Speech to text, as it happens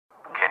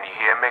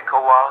Jimmy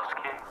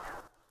Kowalski.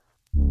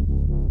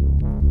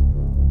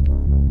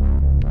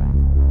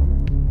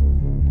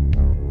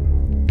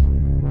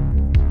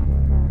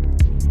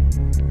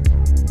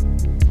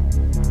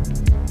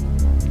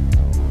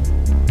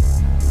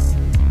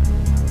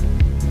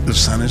 The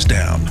sun is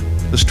down,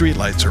 the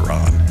streetlights are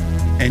on,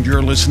 and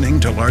you're listening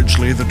to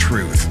Largely the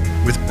Truth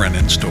with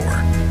Brennan Storr.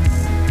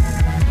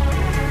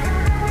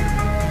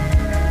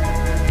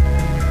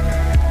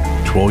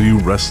 To all you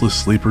restless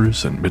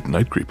sleepers and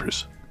midnight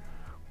creepers,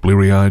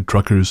 bleary-eyed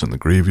truckers in the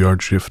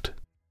graveyard shift,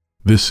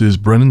 this is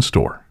Brennan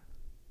Storr,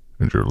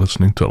 and you're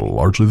listening to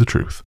Largely the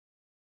Truth.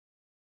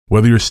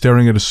 Whether you're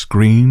staring at a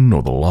screen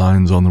or the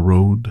lines on the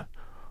road,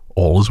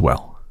 all is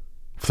well.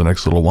 For the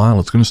next little while,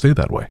 it's going to stay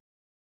that way.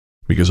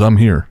 Because I'm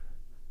here,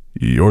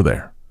 you're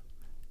there,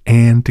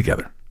 and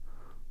together,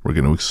 we're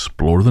going to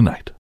explore the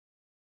night.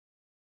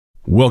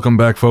 Welcome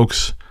back,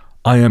 folks.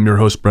 I am your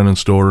host, Brennan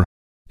Storr,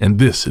 and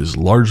this is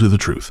Largely the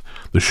Truth,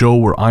 the show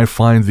where I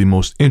find the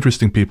most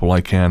interesting people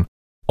I can,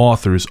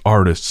 authors,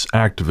 artists,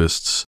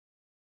 activists,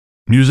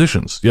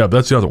 musicians. Yeah,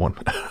 that's the other one.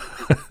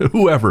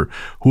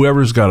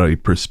 Whoever's got a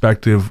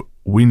perspective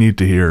we need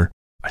to hear,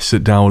 I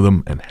sit down with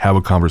them and have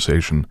a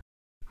conversation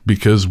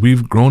because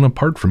we've grown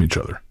apart from each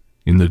other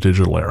in the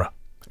digital era.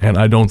 And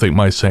I don't think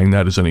my saying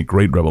that is any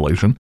great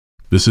revelation.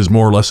 This is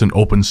more or less an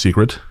open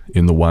secret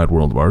in the wide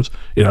world of ours.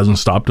 It hasn't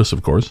stopped us,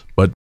 of course,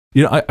 but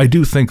you know, I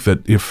do think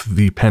that if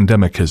the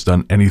pandemic has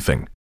done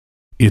anything,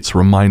 it's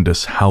reminded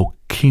us how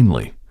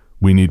keenly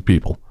we need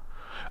people.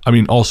 I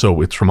mean,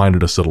 also, it's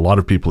reminded us that a lot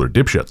of people are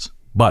dipshits,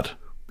 but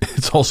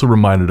it's also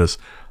reminded us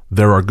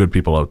there are good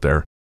people out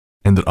there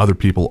and that other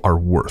people are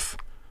worth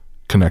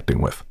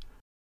connecting with.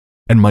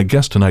 And my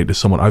guest tonight is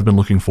someone I've been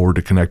looking forward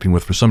to connecting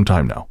with for some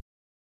time now.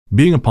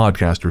 Being a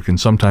podcaster can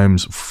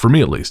sometimes, for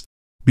me at least,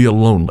 be a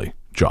lonely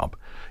job.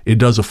 It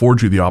does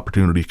afford you the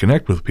opportunity to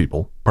connect with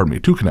people,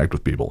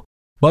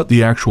 but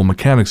the actual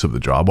mechanics of the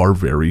job are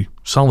very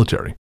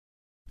solitary.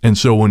 And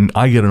so when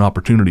I get an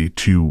opportunity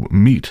to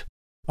meet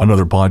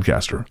another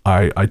podcaster,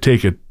 I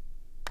take it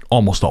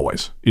almost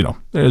always. You know,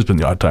 there's been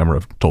the odd time where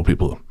I've told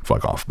people to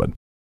fuck off, but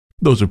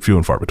those are few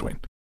and far between.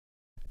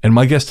 And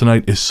my guest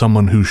tonight is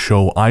someone whose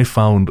show I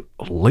found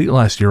late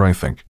last year, I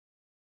think.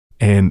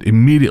 And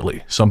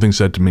immediately something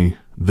said to me,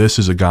 this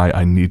is a guy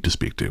I need to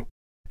speak to.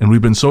 And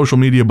we've been social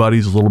media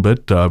buddies a little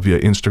bit via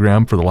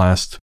Instagram for the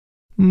last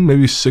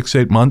maybe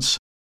 6-8 months.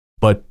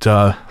 But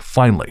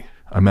finally,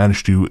 I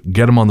managed to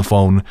get him on the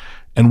phone,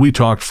 and we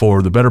talked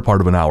for the better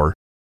part of an hour.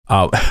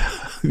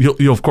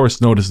 You'll of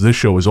course notice this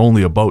show is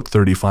only about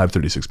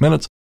 35-36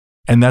 minutes,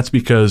 and that's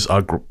because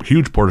a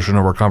huge portion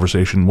of our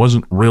conversation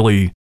wasn't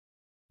really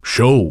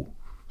show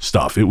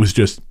stuff. It was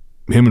just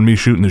him and me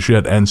shooting the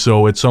shit, and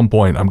so at some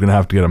point, I'm going to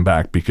have to get him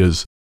back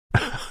because,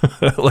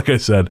 like I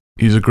said,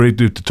 he's a great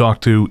dude to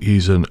talk to.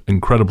 He's an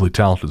incredibly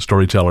talented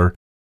storyteller,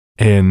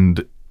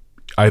 and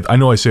I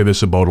know I say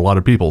this about a lot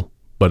of people,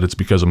 but it's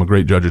because I'm a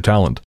great judge of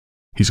talent.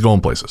 He's going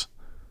places.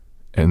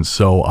 And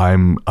so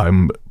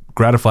I'm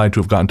gratified to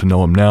have gotten to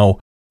know him now,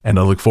 and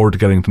I look forward to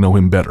getting to know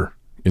him better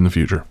in the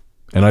future.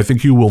 And I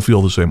think you will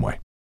feel the same way.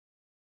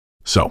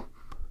 So,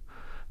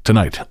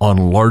 tonight on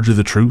Largely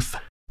the Truth,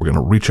 we're going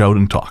to reach out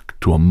and talk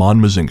to Aman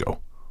Mazingo,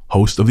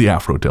 host of the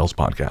Afro Tales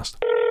podcast.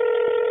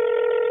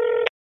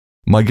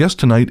 My guest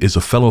tonight is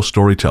a fellow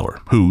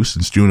storyteller who,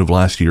 since June of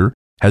last year,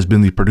 has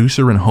been the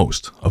producer and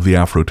host of the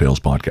Afro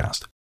Tales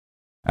podcast.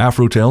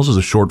 Afro Tales is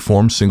a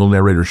short-form,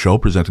 single-narrator show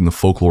presenting the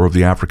folklore of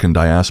the African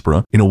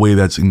diaspora in a way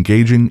that's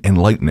engaging,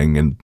 enlightening,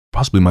 and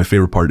possibly my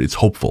favorite part, it's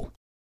hopeful.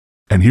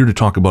 And here to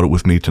talk about it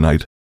with me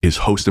tonight is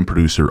host and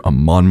producer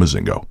Aman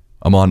Mazingo.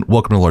 Aman,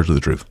 welcome to Largely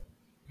the Truth.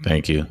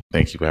 Thank you.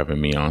 Thank you for having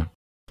me on.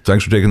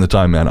 Thanks for taking the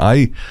time, man.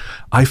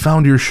 I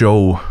found your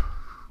show,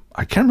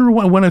 I can't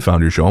remember when I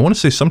found your show. I want to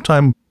say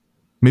sometime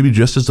maybe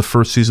just as the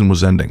first season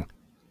was ending.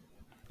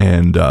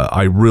 And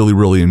I really,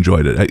 really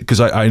enjoyed it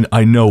because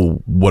I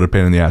know what a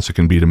pain in the ass it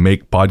can be to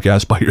make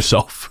podcasts by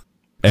yourself.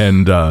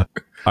 And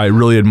I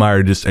really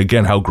admired just,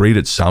 again, how great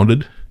it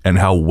sounded and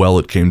how well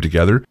it came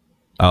together.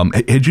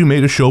 Had you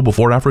made a show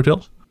before Afro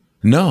Tales?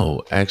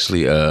 No,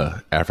 actually,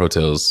 Afro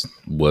Tales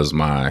was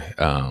my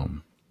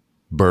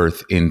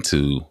birth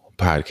into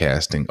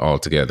podcasting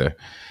altogether.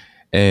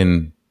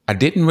 And I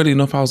didn't really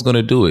know if I was going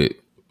to do it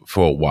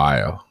for a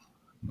while,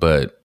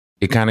 but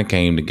it kind of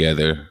came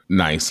together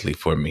nicely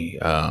for me.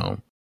 I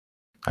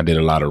did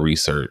a lot of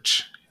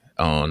research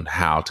on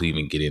how to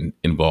even get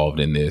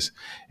involved in this.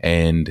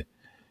 And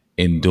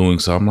in doing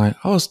so, I'm like,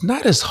 oh, it's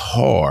not as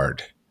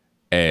hard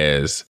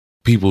as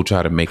people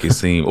try to make it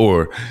seem,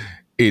 or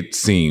it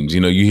seems,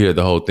 you hear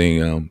the whole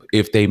thing.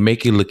 If they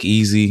make it look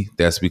easy,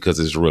 that's because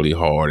it's really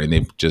hard and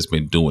they've just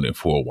been doing it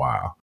for a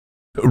while.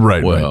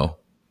 Right. Well,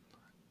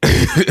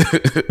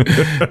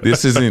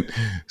 this isn't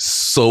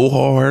so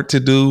hard to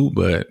do,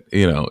 but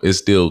it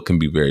still can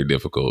be very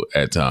difficult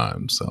at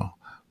times. So,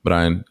 but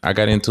I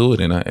got into it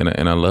and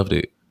I loved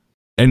it.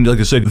 And like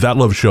I said, that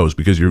love shows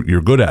because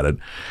you're good at it.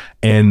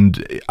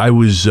 And I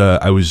was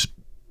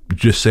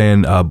just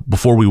saying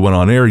before we went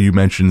on air, you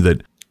mentioned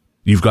that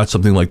you've got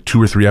something like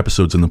 2 or 3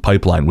 episodes in the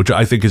pipeline, which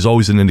I think is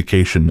always an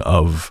indication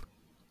of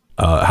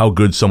how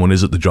good someone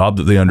is at the job,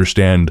 that they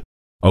understand,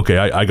 okay,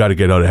 I got to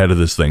get out ahead of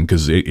this thing,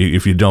 because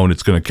if you don't,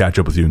 it's going to catch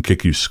up with you and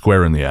kick you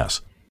square in the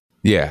ass.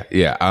 Yeah.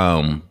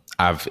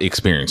 I've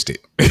experienced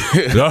it.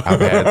 I've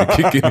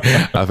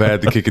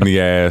had the kick in the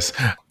ass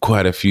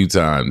quite a few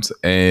times,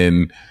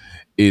 and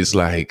it's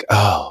like,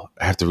 oh,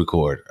 I have to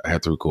record.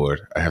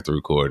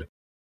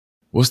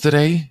 What's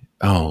today?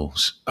 Oh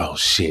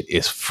shit!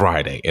 It's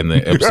Friday, and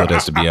the episode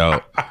has to be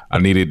out. I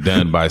need it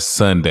done by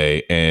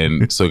Sunday,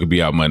 and so it could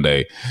be out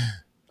Monday.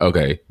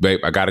 Okay, babe,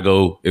 I gotta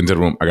go into the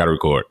room. I gotta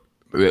record.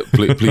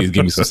 Please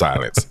give me some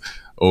silence.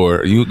 Or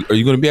are you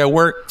going to be at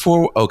work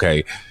for?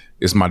 Okay,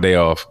 it's my day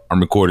off. I'm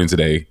recording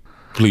today.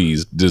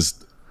 Please,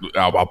 just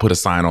I'll put a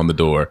sign on the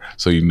door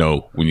so you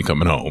know when you're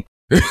coming home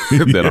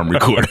that I'm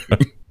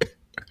recording.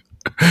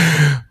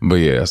 But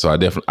yeah, so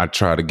I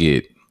try to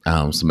get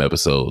some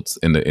episodes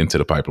into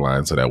the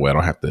pipeline so that way I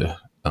don't have to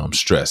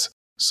stress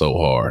so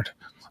hard.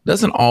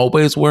 Doesn't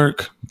always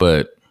work,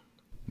 but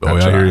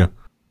I hear you.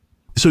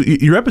 So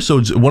your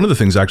episodes, one of the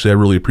things actually I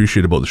really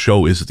appreciate about the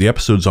show is that the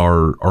episodes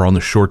are on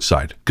the short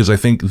side, because I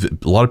think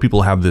a lot of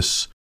people have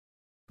this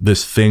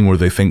thing where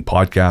they think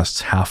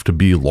podcasts have to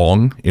be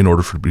long in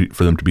order for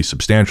them to be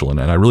substantial, and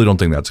I really don't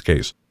think that's the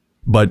case.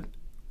 But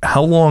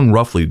how long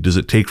roughly does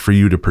it take for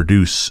you to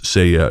produce,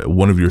 say,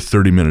 one of your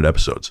 30-minute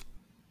episodes?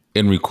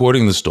 In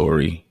recording the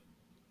story,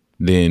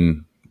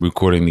 then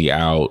recording the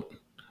out,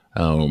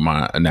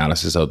 my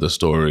analysis of the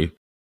story,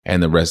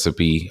 and the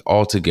recipe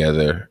all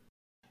together,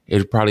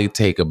 it'd probably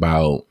take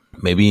about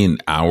maybe an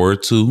hour or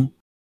 2.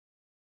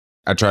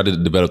 I tried to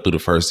develop through the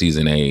first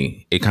season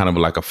a kind of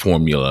like a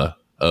formula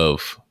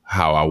of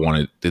how I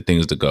wanted the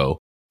things to go.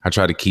 I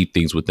try to keep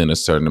things within a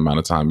certain amount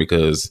of time,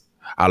 because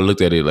I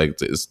looked at it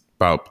like it's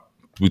about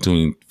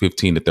between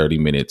 15 to 30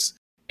 minutes.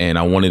 And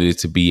I wanted it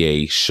to be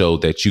a show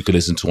that you could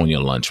listen to on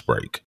your lunch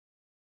break,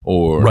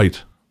 or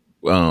right,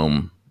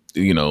 a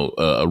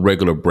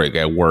regular break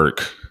at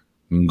work.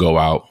 You can go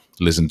out,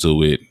 listen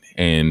to it,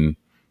 and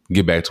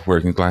get back to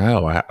work. And it's like,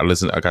 oh, I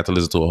got to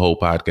listen to a whole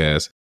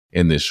podcast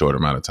in this short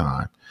amount of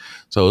time.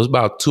 So it was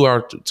about 2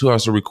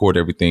 hours to record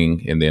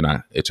everything, and then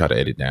I try to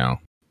edit down.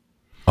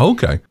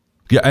 Okay.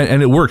 Yeah,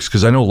 and it works,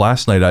 because I know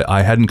last night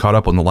I hadn't caught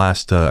up on the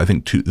last, I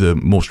think the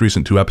most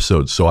recent 2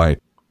 episodes. So I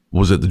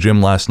was at the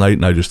gym last night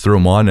and I just threw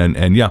them on,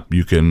 and yeah,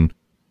 you can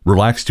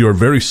relax to your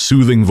very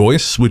soothing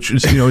voice, which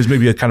is, is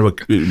maybe a kind of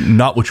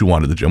not what you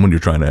want at the gym when you're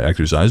trying to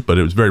exercise, but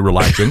it was very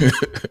relaxing.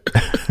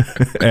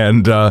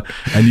 and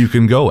you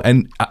can go.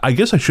 And I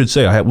guess I should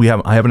say,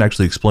 I haven't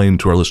actually explained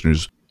to our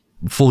listeners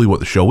fully what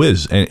the show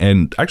is.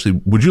 And actually,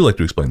 would you like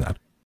to explain that?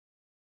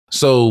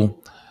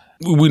 So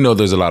we know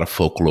there's a lot of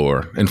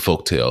folklore and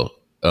folktale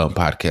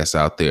podcasts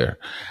out there,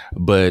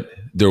 but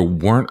there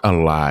weren't a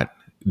lot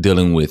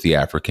dealing with the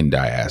African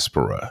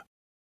diaspora.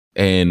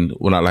 And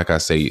like I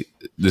say,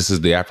 this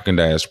is the African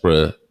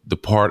diaspora, the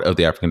part of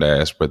the African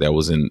diaspora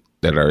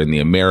that are in the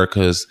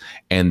Americas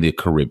and the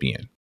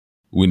Caribbean.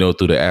 We know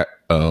through the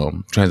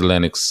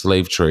transatlantic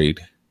slave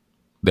trade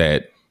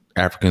that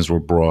Africans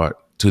were brought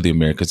to the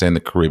Americas and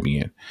the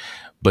Caribbean,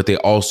 but they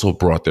also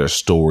brought their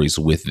stories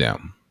with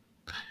them.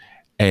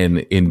 And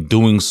in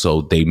doing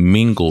so, they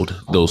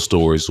mingled those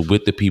stories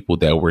with the people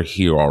that were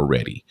here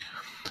already,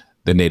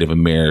 the Native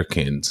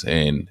Americans,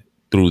 and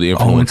through the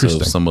influence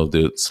of some of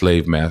the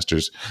slave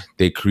masters,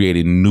 they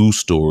created new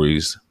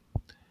stories.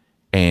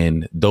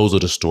 And those are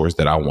the stories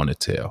that I want to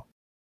tell.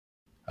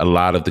 A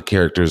lot of the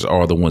characters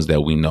are the ones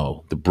that we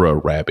know: the Brer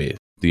Rabbit,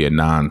 the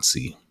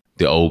Anansi,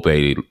 the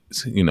Obey,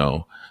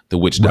 the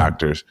witch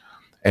doctors.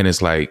 And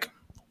it's like,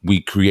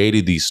 we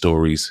created these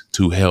stories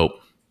to help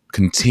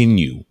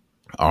continue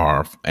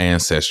our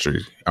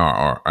ancestry,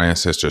 our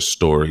ancestors'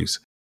 stories.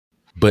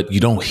 But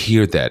you don't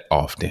hear that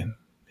often.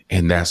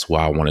 And that's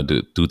why I wanted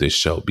to do this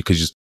show,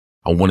 because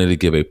I wanted to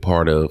give a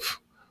part of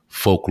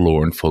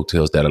folklore and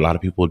folktales that a lot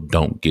of people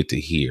don't get to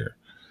hear.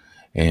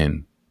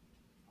 And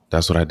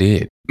that's what I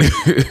did.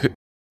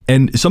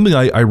 And something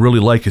I really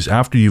like is,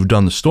 after you've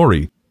done the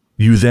story,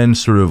 you then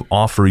sort of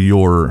offer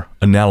your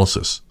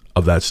analysis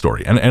of that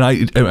story. And I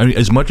mean,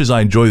 as much as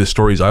I enjoy the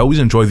stories, I always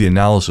enjoy the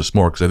analysis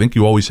more, because I think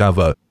you always have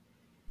a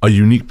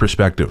unique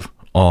perspective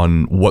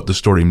on what the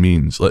story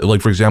means.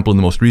 Like, for example, in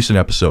the most recent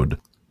episode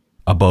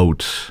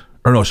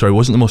it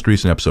wasn't the most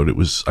recent episode. It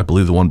was, I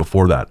believe, the one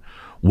before that,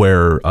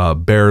 where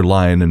bear,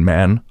 lion, and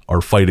man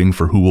are fighting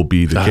for who will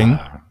be the king.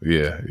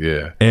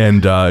 Yeah.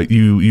 And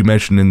you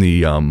mentioned in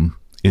the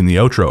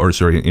outro, or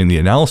sorry, in the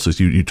analysis,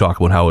 you talk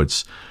about how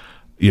it's,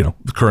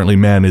 currently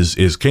man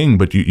is king,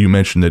 but you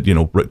mentioned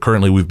that,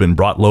 currently we've been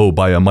brought low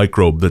by a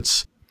microbe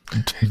that's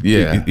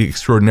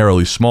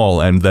extraordinarily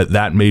small, and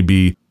that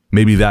maybe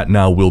that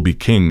now will be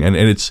king. And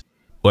it's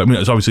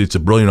obviously it's a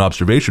brilliant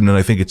observation, and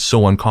I think it's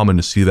so uncommon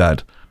to see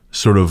that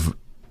sort of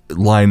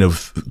line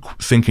of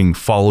thinking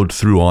followed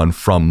through on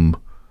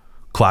from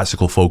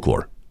classical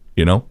folklore,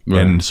 Right.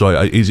 And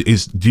so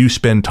do you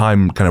spend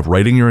time kind of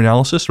writing your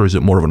analysis, or is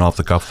it more of an off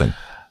the cuff thing?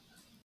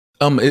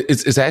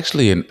 It's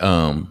actually an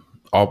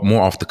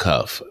more off the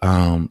cuff.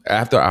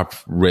 After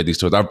I've read these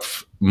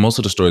stories, most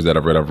of the stories that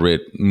I've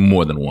read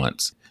more than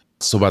once.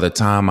 So by the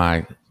time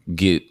I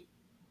get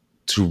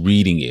to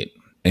reading it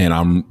and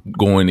I'm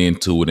going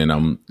into it and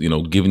I'm,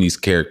 giving these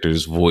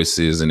characters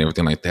voices and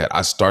everything like that,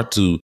 I start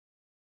to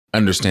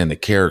understand the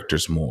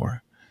characters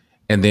more.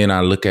 And then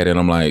I look at it and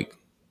I'm like,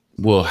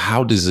 well,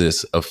 how does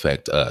this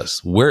affect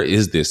us? Where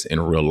is this in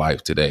real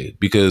life today?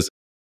 Because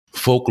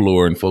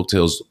folklore and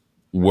folktales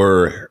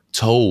were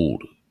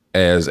told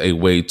as a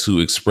way to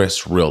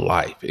express real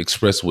life,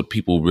 express what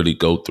people really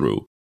go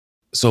through.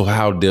 So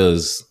how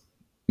does,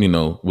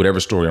 whatever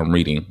story I'm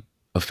reading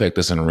affect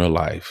us in real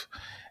life?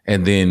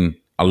 And then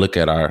I look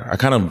at I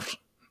kind of,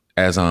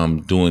 as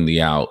I'm doing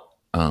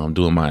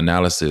doing my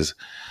analysis,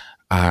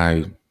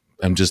 I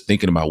am just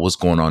thinking about what's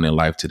going on in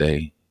life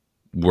today,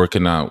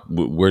 working out,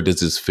 where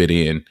does this fit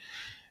in?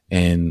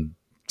 And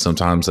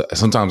sometimes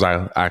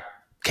I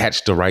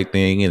catch the right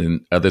thing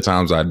and other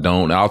times I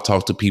don't. I'll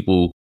talk to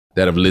people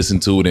that have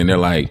listened to it and they're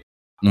like,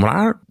 when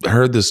I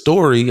heard the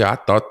story, I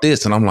thought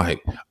this. And I'm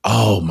like,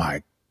 oh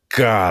my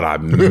God, I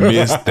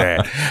missed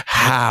that.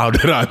 How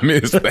did I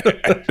miss that?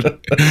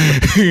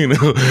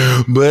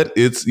 But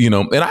it's,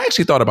 and I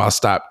actually thought about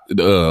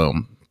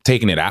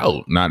taking it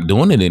out, not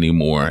doing it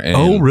anymore. And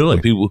oh, really?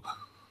 People,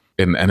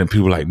 and then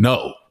people were like,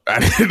 no.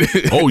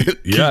 Oh,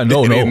 yeah,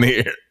 no. In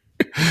there.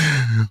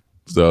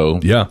 So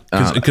yeah,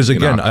 because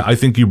again, I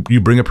think you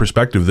bring a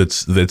perspective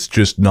that's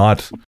just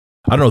not,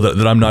 I don't know,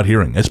 that I'm not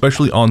hearing,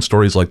 especially on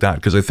stories like that.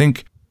 Because I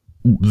think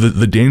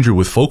the danger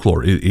with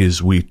folklore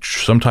is we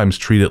sometimes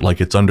treat it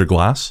like it's under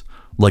glass,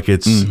 like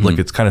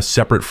it's kind of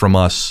separate from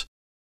us,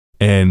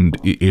 and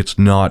it's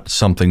not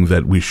something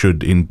that we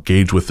should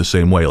engage with the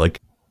same way.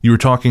 Like you were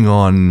talking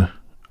on,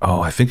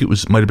 I think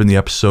might have been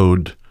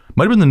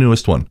the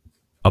newest one,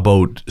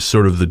 about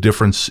sort of the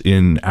difference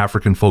in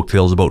African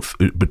folktales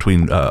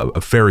between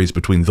fairies,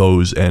 between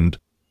those and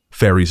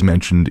fairies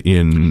mentioned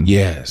in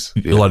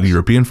a lot of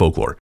European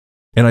folklore.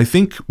 And I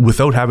think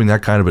without having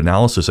that kind of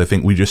analysis, I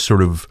think we just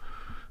sort of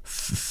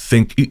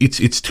think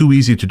it's too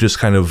easy to just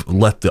kind of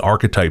let the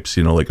archetypes,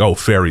 like, oh,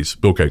 fairies,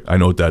 okay, I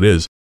know what that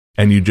is.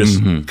 And you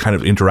just kind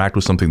of interact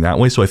with something that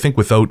way. So I think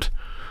without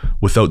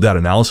that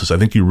analysis, I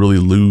think you really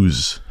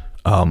lose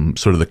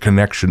sort of the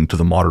connection to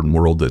the modern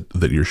world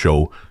that your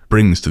show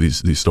brings to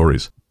these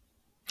stories.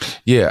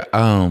 Yeah,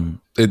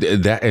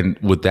 that, and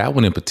with that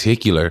one in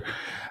particular,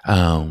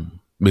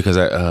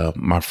 because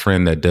my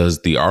friend that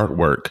does the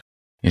artwork,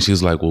 and she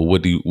was like, "Well,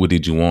 what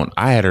did you want?"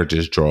 I had her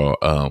just draw.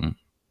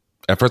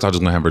 At first, I was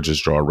just gonna have her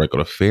just draw a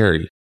regular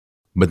fairy,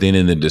 but then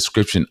in the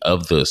description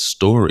of the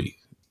story,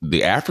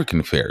 the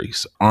African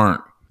fairies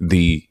aren't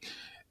the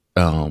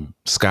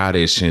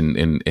Scottish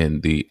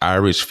and the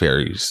Irish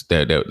fairies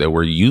that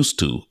we're used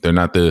to. They're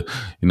not the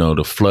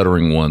the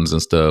fluttering ones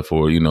and stuff,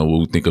 or what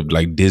we think of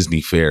like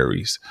Disney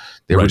fairies.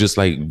 They were just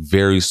like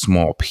very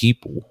small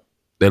people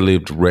that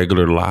lived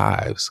regular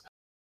lives.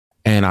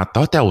 And I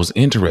thought that was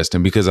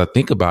interesting because I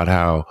think about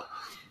how,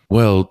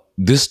 well,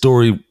 this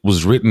story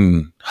was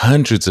written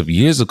hundreds of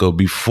years ago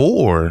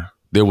before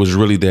there was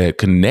really that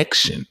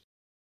connection.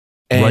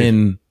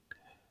 And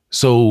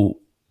so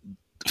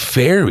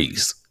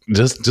fairies,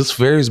 just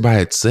fairies by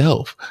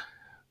itself,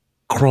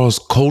 cross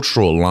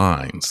cultural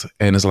lines.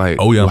 And it's like,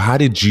 well, how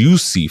did you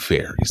see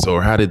fairies,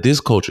 or how did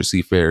this culture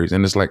see fairies?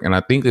 And it's like, and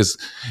I think it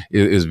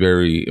is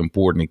very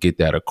important to get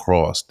that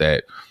across,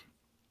 that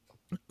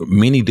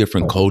many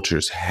different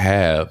cultures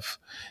have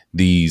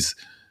these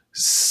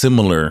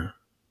similar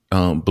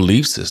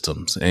belief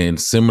systems and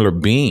similar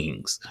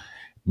beings,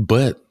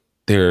 but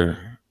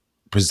they're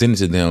presented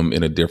to them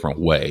in a different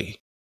way.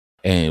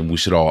 And we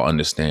should all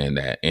understand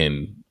that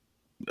and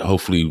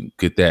hopefully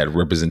get that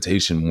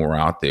representation more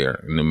out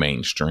there in the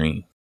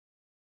mainstream.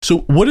 So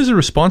what has the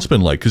response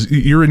been like? Because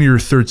you're in your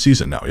third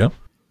season now, yeah?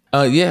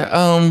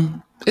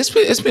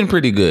 It's been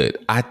pretty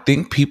good. I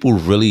think people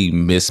really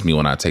miss me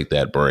when I take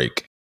that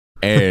break.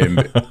 And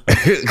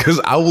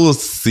because I will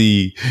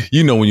see,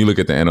 when you look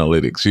at the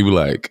analytics, you be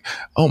like,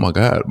 oh my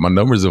God, my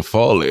numbers are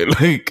falling.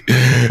 like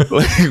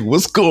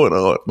what's going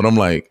on? But I'm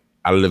like,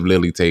 I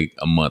literally take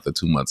a month or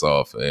 2 months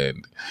off,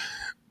 and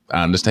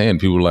I understand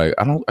people are like,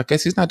 I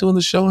guess he's not doing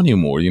the show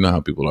anymore. You know how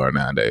people are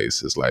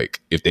nowadays. It's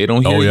like, if they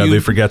don't hear they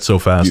forget so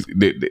fast.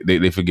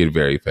 They forget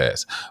very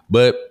fast.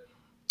 But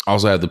I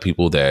also have the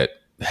people that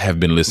have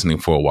been listening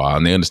for a while,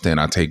 and they understand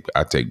I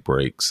take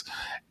breaks,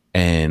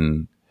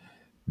 and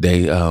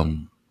they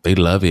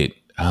love it.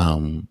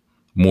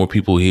 More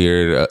people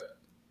here,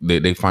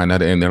 they find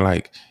out and they're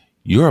like,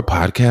 "You're a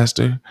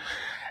podcaster?"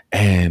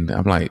 And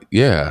I'm like,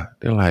 "Yeah."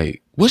 They're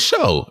like, "What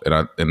show?" And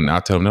I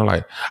tell them, they're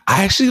like,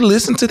 "I actually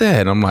listened to that."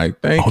 And I'm like,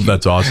 "Thank you."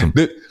 That's awesome.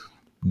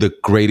 The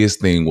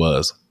greatest thing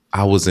was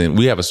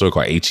we have a store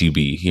called HEB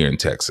here in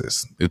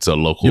Texas. It's a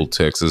local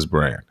Texas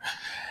brand.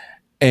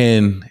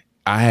 And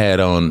I had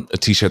on a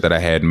t-shirt that I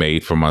had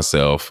made for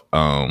myself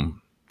a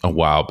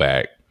while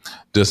back.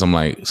 I'm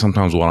like,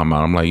 sometimes while I'm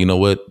out, I'm like, you know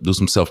what? Do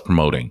some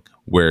self-promoting.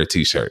 Wear a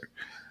t-shirt.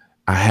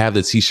 I have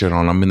the t-shirt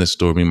on. I'm in the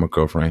store, me and my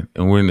girlfriend,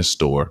 and we're in the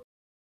store.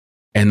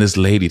 And this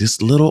lady,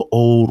 this little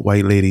old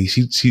white lady,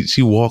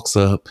 she walks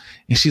up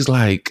and she's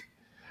like,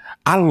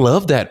 I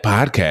love that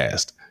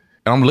podcast.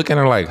 And I'm looking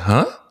at her like,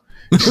 huh?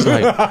 She's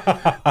like,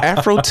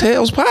 Afro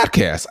Tales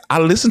podcast. I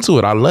listen to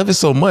it. I love it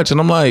so much. And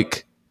I'm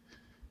like,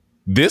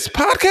 this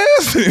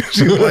podcast?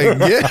 She's like,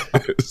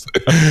 yes.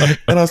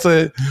 And I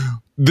said,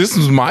 this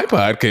is my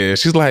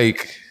podcast. She's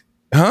like,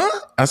 huh?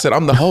 I said,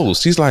 I'm the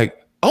host. She's like,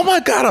 oh my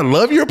God, I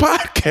love your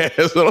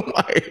podcast. And I'm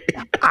like,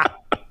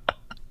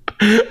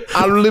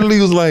 I literally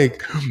was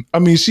like, I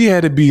mean, she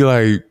had to be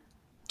like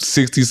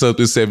 60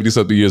 something, 70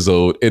 something years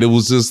old. And it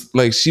was just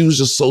like, she was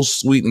just so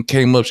sweet and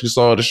came up, she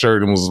saw the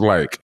shirt and was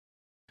like,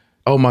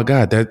 oh my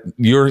God, that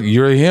you're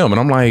him. And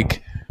I'm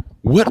like,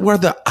 what were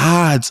the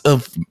odds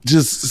of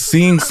just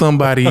seeing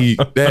somebody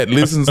that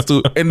listens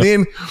to, and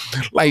then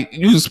like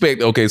you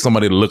expect, okay,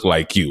 somebody to look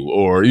like you,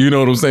 or you know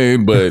what I'm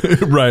saying? But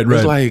right.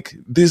 It's like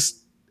this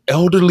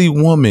elderly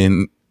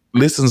woman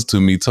listens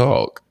to me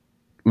talk,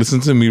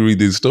 listen to me read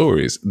these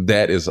stories.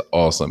 That is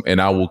awesome.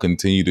 And I will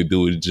continue to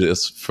do it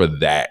just for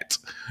that.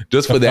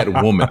 Just for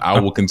that woman, I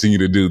will continue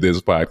to do this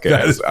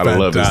podcast. I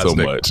love it so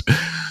much.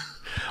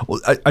 Well,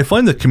 I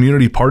find the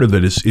community part of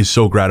it is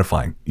so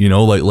gratifying. You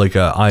know, like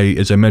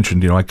as I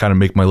mentioned, you know, I kind of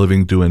make my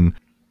living doing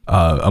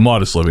a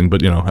modest living,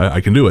 but you know, I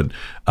can do it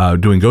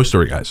doing Ghost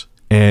Story Guys,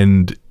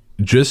 and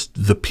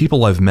just the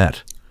people I've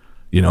met.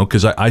 You know,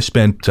 because I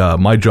spent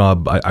my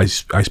job. I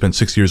spent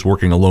 6 years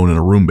working alone in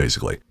a room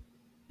basically,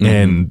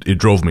 and it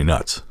drove me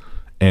nuts.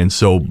 And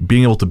so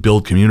being able to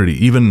build community,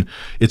 even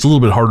it's a little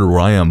bit harder where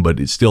I am, but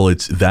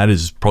that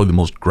is probably the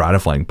most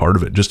gratifying part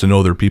of it. Just to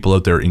know there are people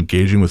out there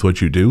engaging with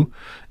what you do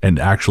and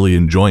actually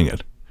enjoying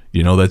it.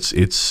 You know,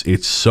 it's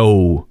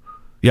so,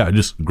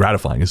 just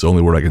gratifying. It's the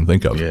only word I can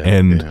think of.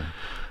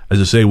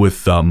 As I say,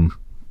 with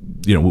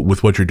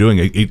with what you're doing,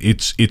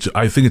 it's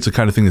I think it's the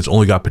kind of thing that's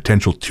only got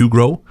potential to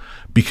grow,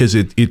 because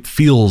it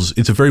feels,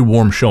 it's a very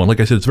warm show, and like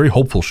I said, it's a very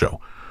hopeful show,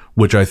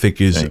 which I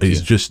think is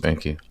just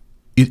thank you.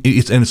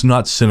 It's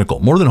not cynical.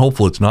 More than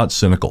hopeful, it's not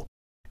cynical.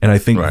 And I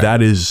think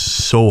that is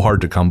so hard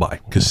to come by,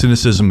 because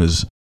cynicism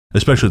is,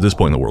 especially at this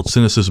point in the world,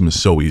 cynicism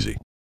is so easy.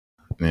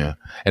 Yeah.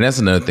 And that's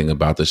another thing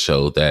about the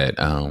show that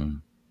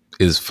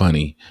is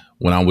funny.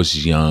 When I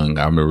was young,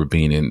 I remember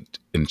being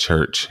in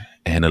church,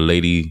 and a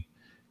lady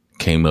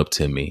came up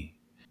to me,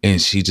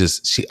 and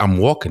I'm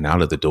walking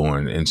out of the door,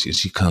 and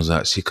she comes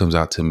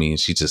out to me, and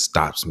she just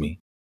stops me.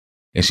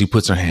 And she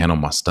puts her hand on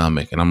my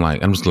stomach, and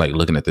I'm just like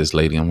looking at this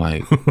lady. I'm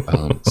like,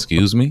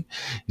 excuse me?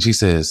 And she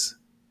says,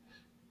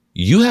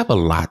 you have a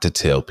lot to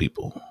tell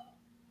people.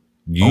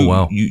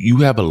 You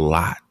have a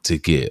lot to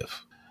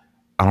give.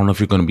 I don't know if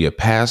you're going to be a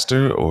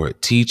pastor or a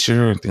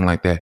teacher or anything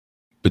like that,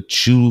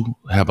 but you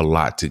have a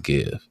lot to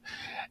give.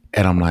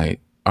 And I'm like,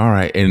 all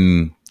right.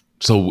 And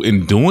so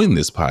in doing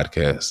this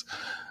podcast,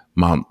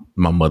 my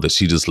mother,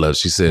 she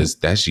says,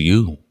 that's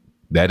you.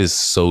 That is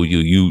so you.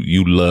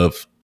 You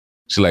love,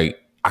 she's like,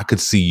 I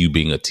could see you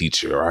being a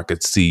teacher, or I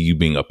could see you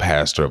being a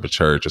pastor of a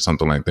church or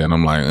something like that. And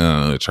I'm like,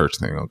 a church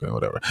thing. Okay,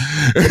 whatever.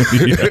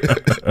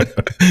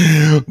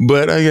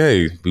 But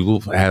hey, people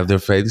have their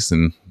faiths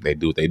and they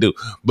do what they do.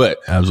 But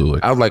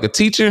absolutely, I was like, a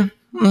teacher,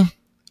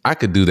 I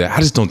could do that. I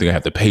just don't think I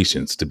have the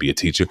patience to be a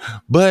teacher.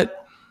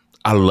 But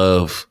I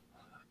love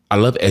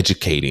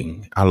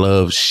educating. I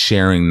love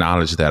sharing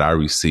knowledge that I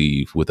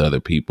receive with other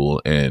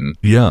people. And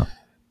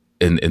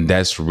and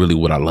that's really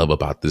what I love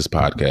about this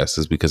podcast,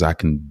 is because I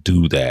can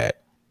do that.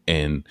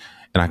 And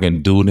I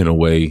can do it in a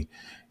way,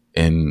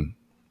 and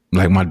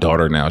like my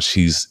daughter now,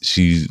 she's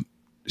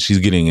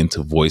getting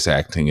into voice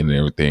acting and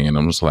everything, and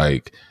I'm just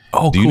like,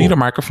 do you need a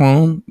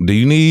microphone? Do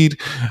you need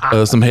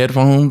some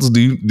headphones?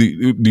 Do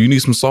you need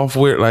some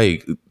software?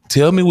 Like,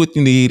 tell me what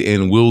you need,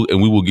 and we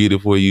will get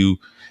it for you.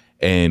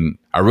 And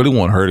I really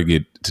want her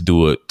to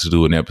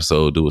do an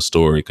episode, do a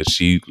story, because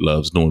she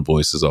loves doing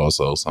voices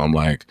also. So I'm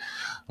like,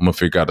 I'm gonna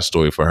figure out a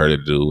story for her to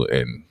do,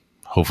 and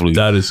hopefully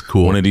that is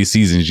cool. One of these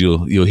seasons,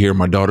 you'll hear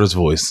my daughter's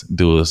voice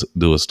do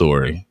a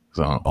story.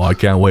 So I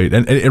can't wait.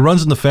 And it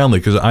runs in the family,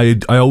 because I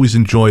always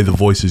enjoy the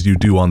voices you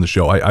do on the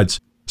show.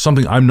 It's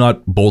something I'm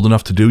not bold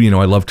enough to do. You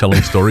know, I love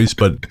telling stories,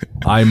 but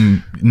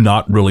I'm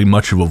not really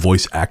much of a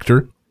voice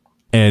actor.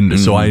 And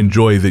so I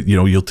enjoy that,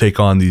 you'll take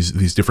on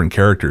these different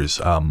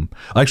characters.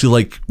 Actually,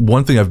 like,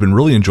 one thing I've been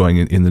really enjoying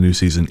in the new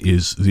season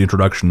is the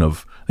introduction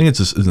of, I think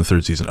it's in the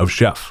third season, of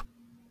Chef.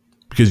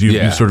 Because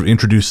you sort of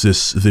introduce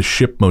this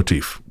ship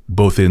motif,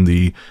 both in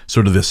the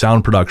sort of the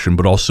sound production,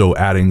 but also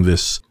adding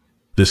this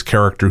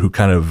character who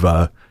kind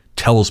of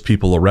tells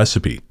people a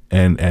recipe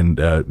and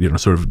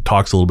sort of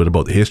talks a little bit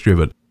about the history of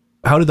it.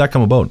 How did that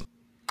come about?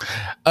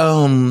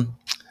 I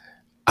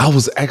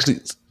was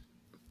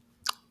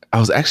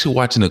actually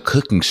watching a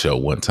cooking show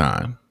one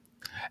time,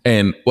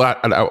 and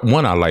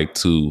I like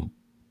to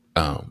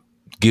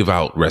give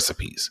out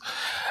recipes.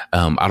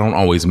 I don't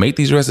always make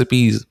these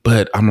recipes,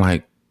 but I'm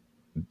like,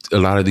 a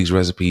lot of these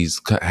recipes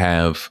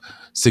have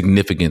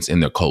significance in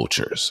their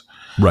cultures.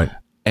 Right.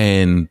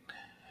 And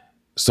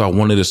so I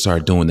wanted to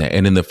start doing that.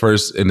 And in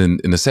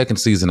the second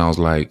season, I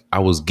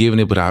was giving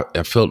it, but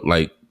I felt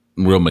like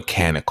real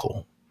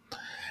mechanical.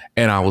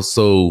 And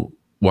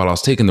while I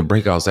was taking the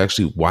break, I was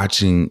actually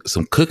watching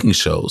some cooking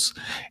shows.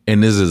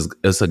 And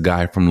it's a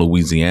guy from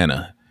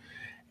Louisiana,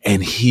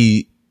 and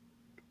he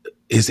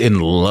is in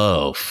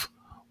love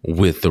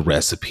with the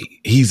recipe.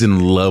 He's in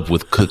love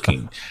with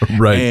cooking.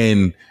 Right.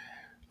 And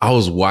I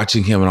was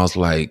watching him and I was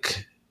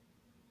like,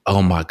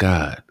 oh my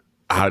God,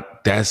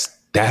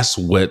 that's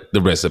what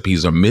the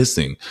recipes are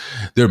missing.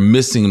 They're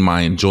missing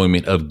my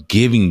enjoyment of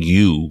giving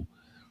you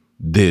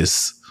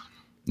this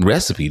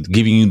recipe,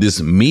 giving you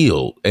this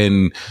meal.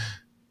 And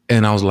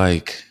I was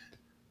like,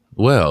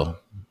 well,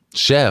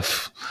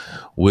 chef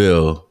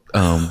will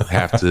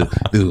have to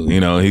do,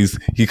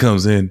 he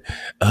comes in,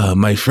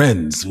 my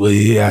friends,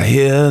 we are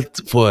here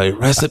for a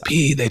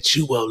recipe that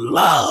you will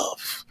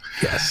love.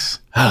 Yes.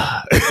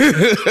 And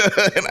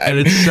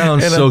it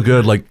sounds so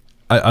good. Like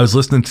I was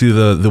listening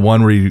to the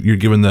one where you're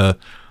given the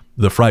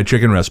fried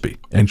chicken recipe,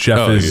 and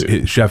chef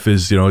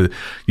is,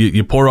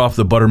 you pour off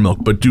the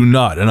buttermilk, but do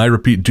not, and I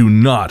repeat, do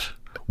not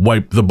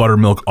wipe the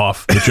buttermilk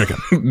off the chicken.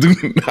 Do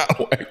not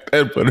wipe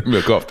that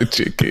buttermilk off the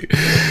chicken.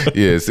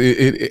 Yes.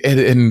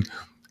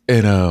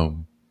 And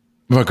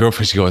my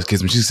girlfriend, she always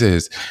kisses me. She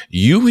says,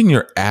 you and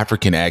your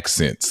African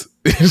accents.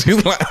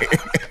 She's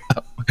like,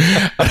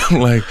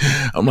 I'm like,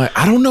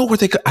 I don't know where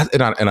they could,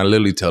 and I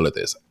literally tell her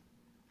this.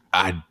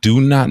 I do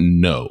not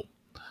know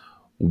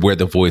where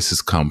the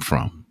voices come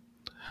from.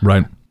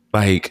 Right.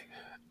 Like,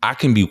 I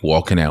can be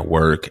walking at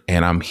work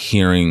and I'm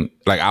hearing,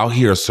 like, I'll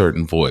hear a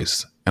certain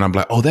voice and I'm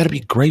like, oh, that'd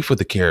be great for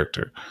the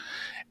character.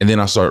 And then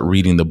I start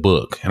reading the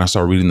book and I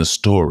start reading the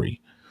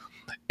story.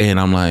 And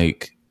I'm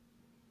like,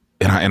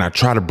 and I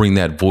try to bring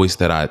that voice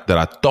that I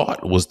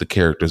thought was the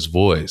character's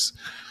voice.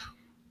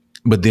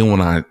 But then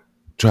when I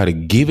try to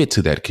give it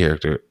to that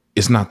character,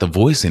 it's not the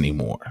voice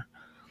anymore.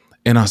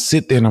 And I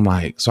sit there and I'm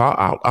like, so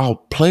I'll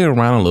play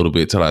around a little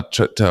bit till I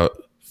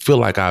feel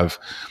like I've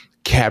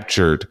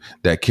captured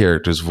that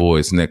character's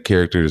voice and that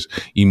character's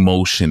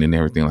emotion and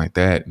everything like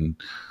that. And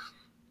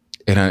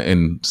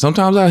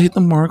sometimes I hit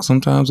the mark,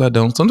 sometimes I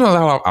don't.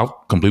 Sometimes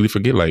I'll completely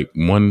forget. Like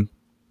one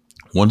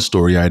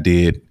story I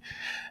did,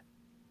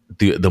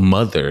 the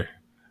mother,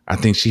 I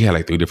think she had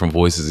like 3 different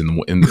voices in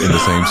the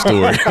same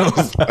story. I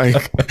was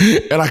like,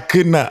 and I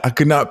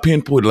could not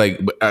pinpoint,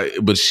 like,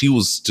 but she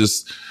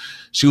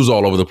was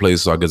all over the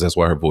place. So I guess that's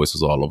why her voice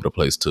was all over the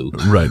place too.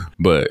 Right.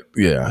 But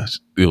yeah,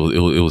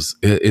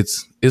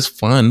 it's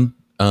fun.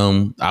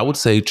 I would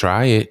say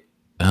try it.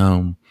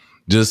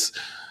 Just,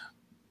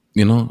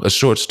 a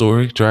short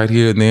story, try it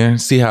here and there,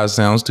 see how it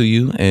sounds to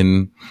you.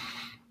 And,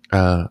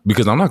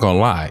 because I'm not gonna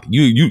lie,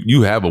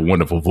 you have a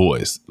wonderful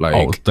voice. Like,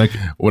 oh, thank you.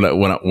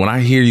 When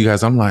I hear you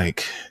guys, I'm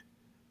like,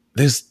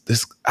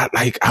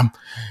 I'm,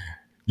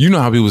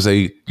 how people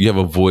say you have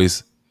a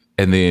voice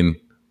and then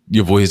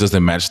your voice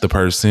doesn't match the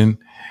person.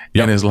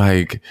 Yep. And it's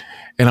like,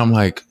 and I'm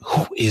like,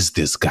 who is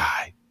this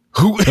guy?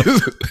 Who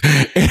is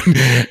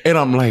and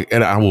I'm like,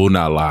 and I will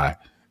not lie,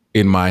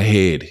 in my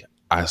head,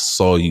 I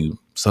saw you,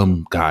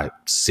 some guy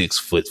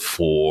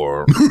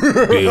 6'4"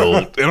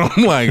 build, and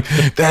I'm like,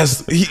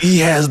 he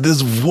has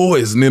this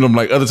voice. And then I'm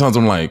like, other times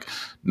I'm like,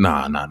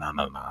 nah.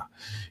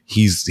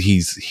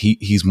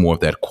 He's more of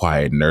that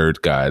quiet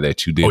nerd guy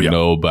that you didn't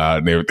know about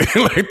and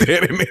everything like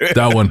that.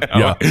 That one,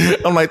 yeah.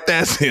 I'm like,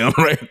 that's him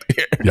right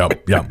there.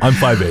 Yeah. I'm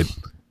 5'8".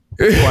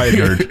 Quiet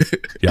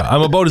nerd. Yeah,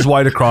 I'm about as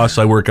wide across.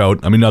 I work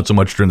out. I mean, not so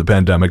much during the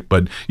pandemic,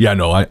 but yeah,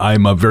 no,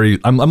 I'm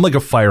like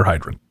a fire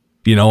hydrant.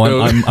 I'm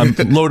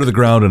low to the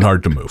ground and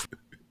hard to move.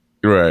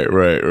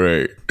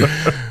 Right.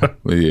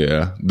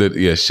 Yeah,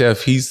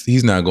 chef,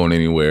 he's not going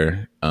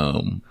anywhere.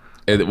 Nice.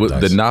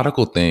 The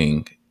nautical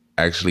thing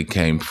actually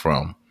came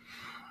from.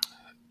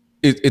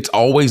 It's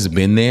always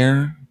been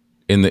there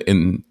in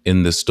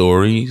the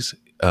stories.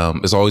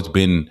 It's always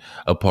been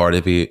a part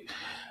of it.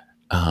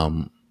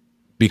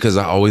 Because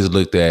I always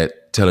looked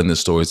at telling the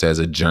stories as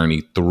a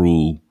journey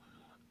through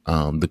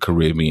the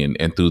Caribbean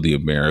and through the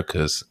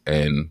Americas,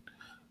 and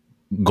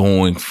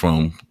going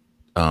from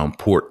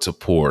port to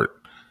port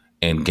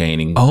and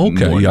gaining more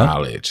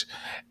knowledge.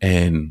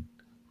 And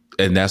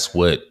that's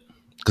what,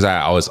 because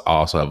I always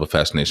also have a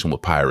fascination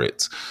with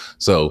pirates.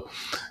 So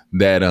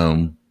that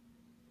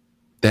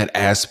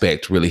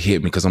aspect really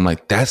hit me, because I'm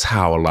like, that's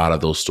how a lot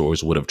of those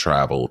stories would have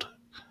traveled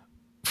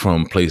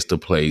from place to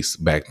place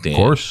back then. Of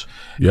course.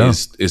 Yeah.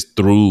 Is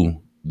through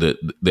the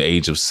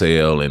age of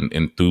sail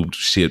and through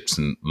ships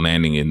and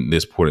landing in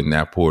this port and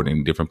that port,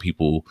 and different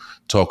people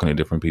talking to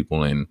different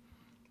people and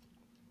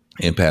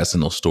passing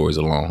those stories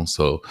along.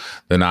 So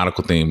the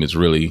nautical theme is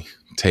really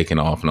taking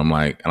off, and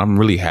I'm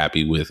really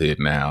happy with it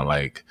now.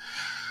 Like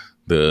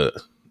the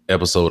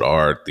episode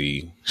art,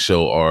 the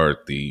show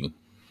art, the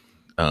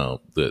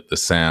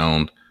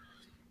sound.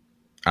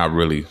 I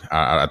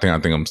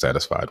think I'm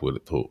satisfied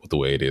with the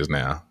way it is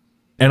now.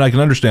 And I can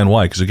understand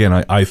why, because again,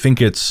 I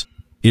think it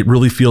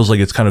really feels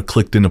like it's kind of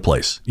clicked into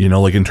place,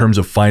 like in terms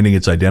of finding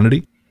its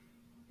identity.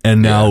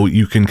 And now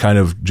you can kind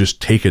of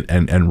just take it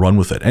and run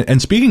with it.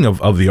 And speaking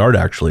of the art,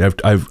 actually,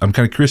 I'm kind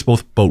of curious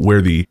both about where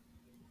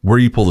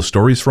you pull the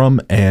stories from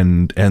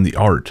and the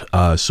art.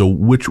 So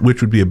which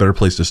would be a better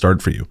place to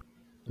start for you?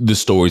 the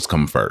stories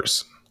come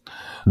first.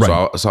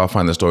 Right. So I'll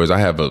find the stories. I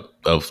have a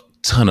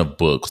ton of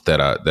books that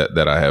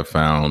I have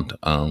found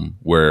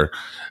where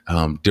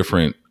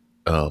different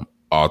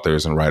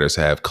authors and writers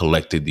have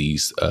collected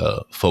these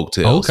folk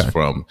tales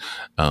from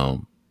a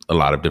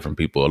lot of different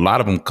people. A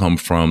lot of them come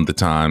from the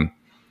time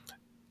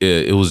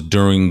it was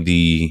during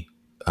the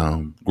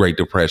Great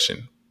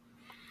Depression.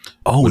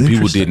 Oh, when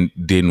people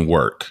didn't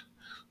work.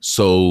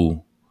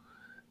 So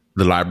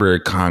the Library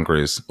of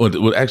Congress,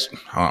 well, actually,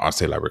 I'll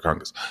say Library of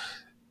Congress,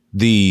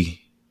 the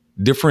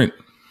different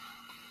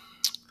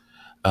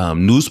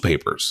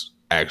newspapers,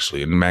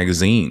 actually, and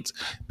magazines,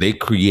 they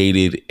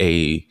created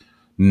a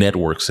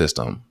network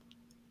system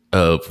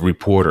of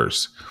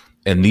reporters.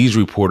 And these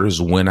reporters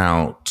went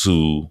out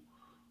to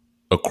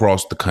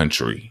across the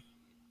country.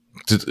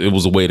 It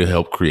was a way to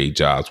help create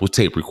jobs with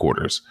tape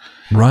recorders.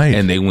 Right.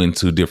 And they went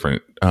to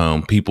different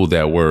people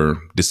that were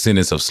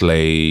descendants of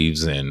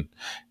slaves and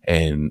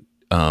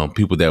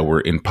people that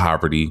were in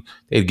poverty.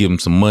 They'd give them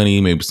some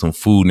money, maybe some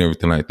food and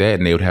everything like that.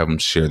 And they would have them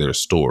share their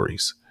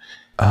stories.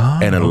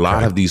 And a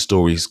lot of these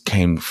stories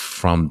came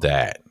from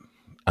that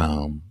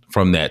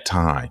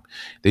time.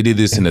 They did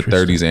this in the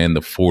 30s and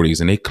the 40s,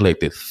 and they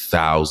collected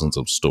thousands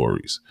of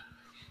stories.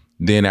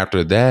 Then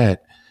after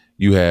that,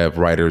 you have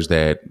writers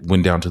that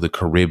went down to the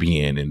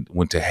Caribbean and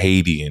went to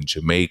Haiti and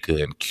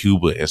Jamaica and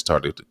Cuba and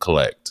started to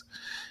collect.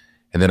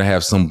 And then I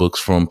have some books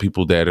from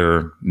people that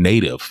are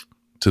native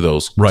to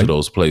those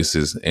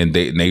places, and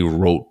they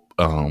wrote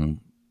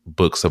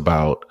books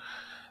about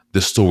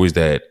the stories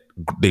that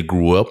they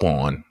grew up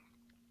on,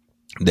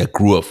 that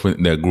grew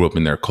up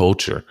in their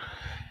culture.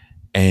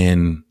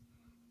 And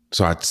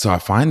so I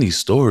find these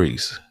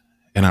stories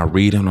and I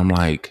read them and I'm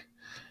like,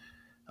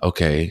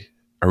 okay,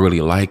 I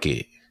really like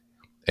it.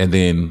 And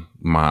then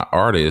my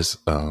artist,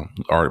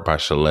 Art by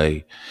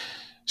Chalet,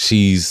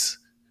 she's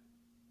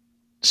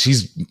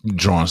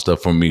drawn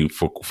stuff for me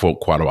for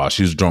quite a while.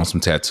 She's drawn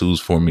some tattoos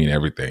for me and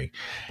everything.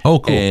 Oh,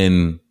 cool.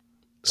 And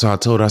so I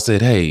told her, I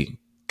said, hey,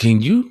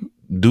 can you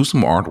do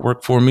some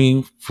artwork for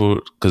me?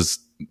 Because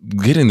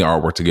getting the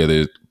artwork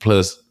together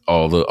plus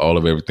all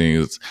of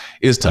everything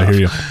is tough. I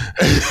hear you.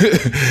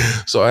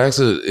 So I asked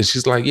her, and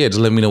she's like, yeah,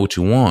 just let me know what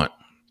you want.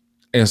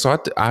 And so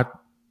I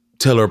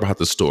tell her about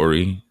the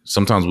story.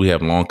 Sometimes we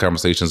have long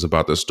conversations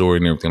about the story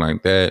and everything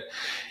like that.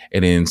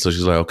 And then so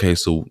she's like, okay,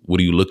 so what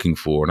are you looking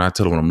for? And I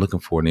tell her what I'm looking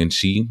for. And then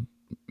she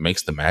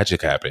makes the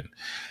magic happen.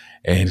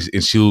 And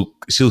she'll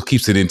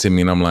keep it into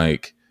me. And I'm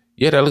like,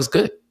 yeah, that looks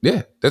good.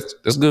 Yeah, that's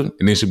good.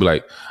 And then she'll be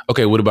like,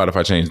 okay, what about if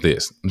I change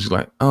this? And she's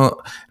like, oh,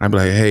 and I'll be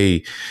like,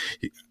 hey,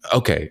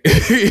 okay.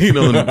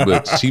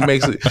 But she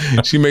makes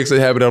it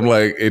happen. I'm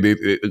like,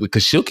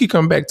 because she'll keep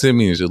coming back to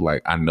me and she's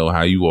like, I know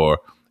how you are.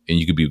 And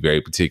you could be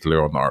very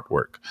particular on the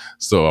artwork.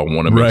 So I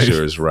want to make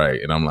sure it's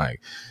right. And I'm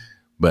like,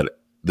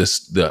 but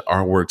the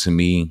artwork to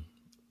me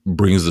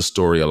brings the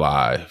story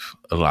alive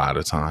a lot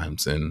of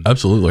times. And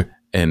absolutely.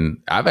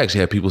 And I've actually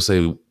had people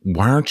say,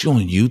 why aren't you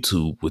on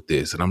YouTube with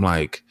this? And I'm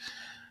like,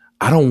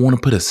 I don't want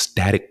to put a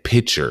static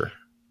picture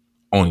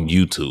on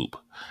YouTube.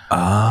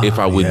 If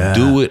I would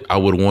do it, I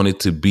would want it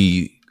to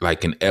be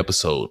like an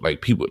episode,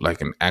 like people,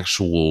 like an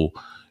actual,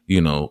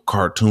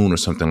 cartoon or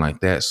something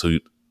like that. So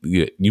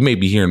you may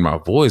be hearing my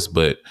voice,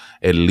 but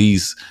at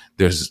least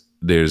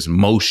there's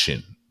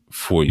motion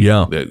for you.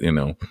 Yeah.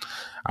 That,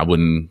 I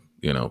wouldn't,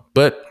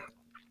 but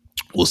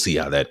we'll see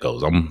how that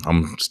goes.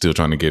 I'm still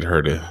trying to get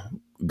her to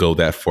go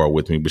that far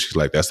with me, but she's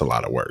like, that's a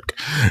lot of work.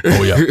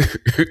 Oh yeah.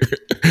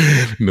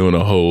 Doing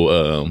a whole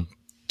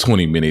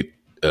 20-minute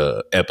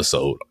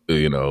episode,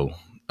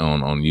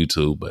 on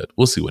YouTube, but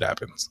we'll see what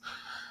happens.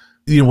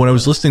 When I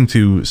was listening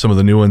to some of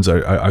the new ones,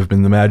 I've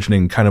been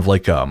imagining kind of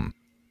like one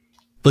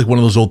of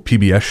those old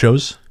PBS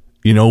shows,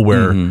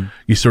 where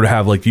you sort of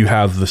have you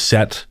have the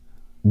set,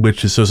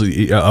 which is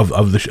of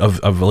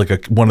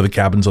like one of the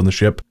cabins on the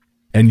ship,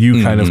 and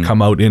you kind of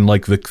come out in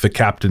like the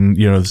captain,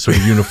 the sort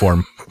of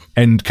uniform,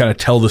 and kind of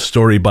tell the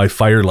story by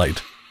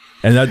firelight.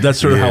 And that's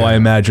sort of how I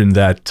imagine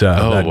that.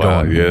 That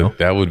wow, going, yeah,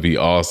 that would be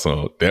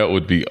awesome. That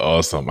would be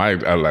awesome.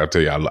 I'll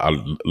tell you,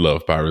 I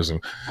love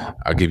piracy.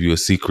 I'll give you a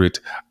secret.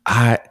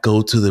 I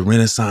go to the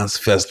Renaissance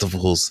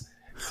festivals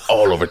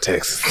all over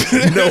Texas.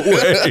 No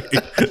way.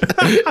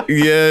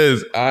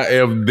 Yes, I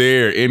am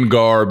there in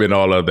garb and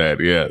all of that.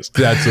 Yes,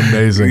 that's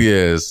amazing.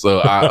 Yes,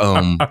 so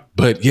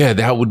but yeah,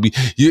 that would be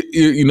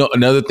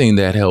another thing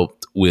that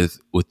helped with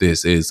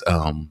this is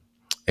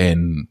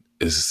and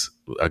is,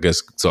 I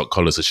guess, so I'll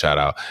call this a shout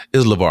out,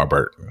 is LeVar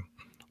Burton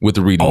with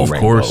the Reading Rainbow. Of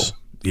course.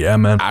 Yeah,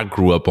 man. I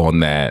grew up on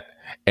that.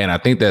 And I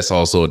think that's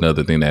also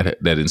another thing that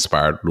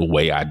inspired the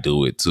way I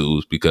do it too,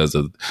 is because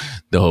of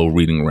the whole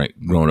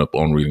growing up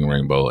on Reading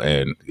Rainbow.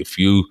 And if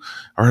you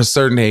are a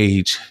certain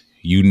age,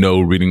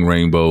 Reading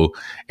Rainbow,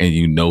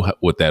 and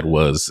what that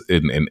was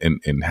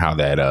and how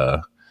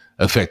that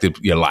affected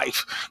your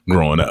life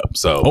growing up.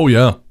 So, oh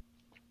yeah.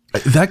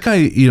 That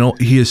guy,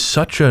 he is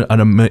such an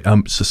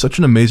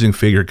amazing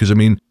figure, because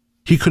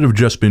he could have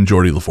just been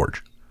Geordie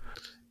LaForge.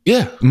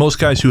 Yeah. Most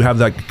guys who have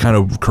that kind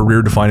of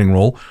career-defining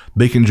role,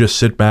 they can just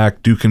sit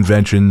back, do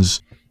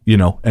conventions,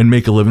 and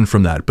make a living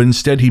from that. But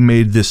instead, he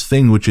made this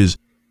thing which is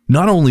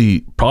not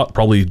only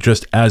probably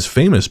just as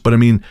famous, but I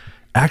mean,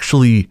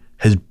 actually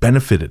has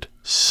benefited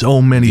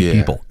so many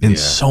people in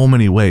so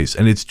many ways.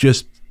 And it's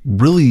just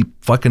really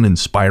fucking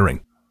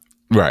inspiring.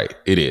 Right.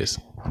 It is.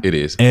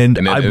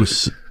 And I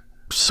was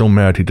so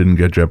mad he didn't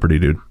get Jeopardy,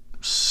 dude.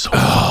 So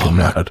fucking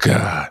mad.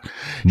 God.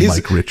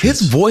 Mike Richards.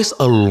 His voice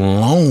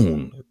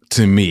alone,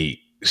 to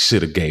me,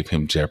 should have gave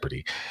him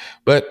Jeopardy.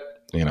 But,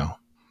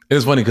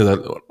 it's funny because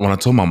when I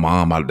told my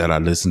mom that I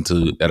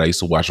used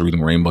to watch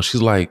Reading Rainbow,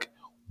 she's like,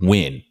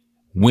 when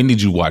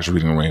did you watch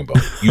Reading Rainbow?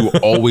 You were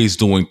always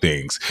doing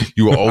things.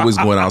 You were always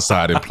going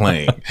outside and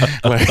playing.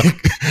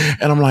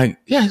 And I'm like,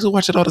 yeah, I used to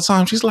watch it all the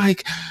time. She's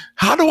like,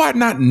 how do I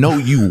not know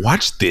you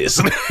watched this?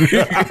 And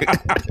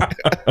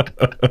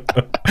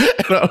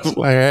I was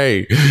like,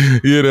 hey,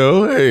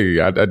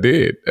 I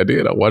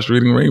did. I watched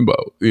Reading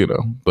Rainbow,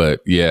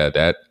 But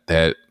yeah,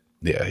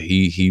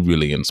 he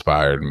really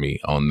inspired me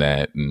on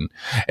that. And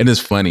it's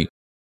funny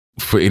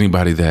for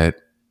anybody that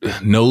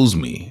knows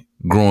me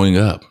growing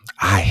up,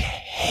 I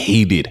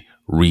hated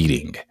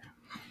reading.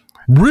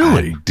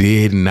 Really? I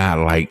did not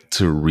like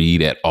to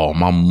read at all.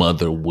 My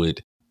mother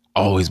would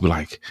always be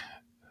like,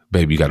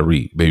 baby, you got to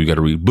read. Baby, you got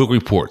to read. Book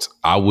reports.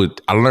 I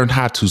learned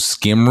how to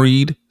skim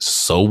read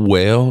so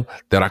well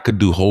that I could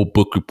do whole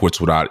book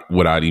reports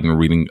without even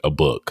reading a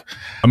book.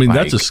 I mean,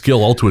 that's a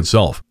skill all to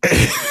itself.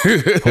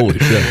 Holy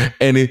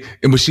shit.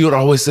 But she would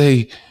always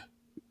say,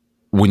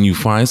 when you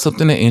find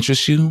something that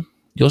interests you,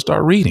 you'll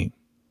start reading.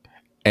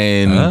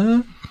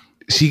 And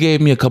she gave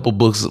me a couple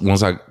books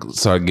once I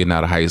started getting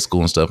out of high school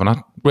and stuff. And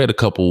I read a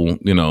couple,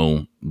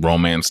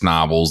 romance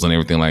novels and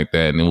everything like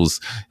that. And it was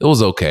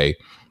okay.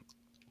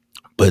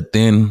 But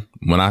then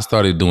when I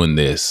started doing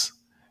this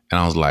and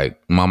I was like,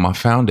 Mom, I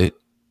found it.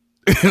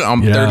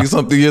 I'm 30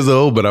 something years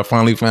old, but I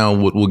finally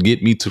found what will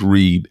get me to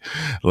read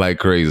like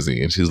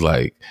crazy. And she's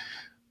like,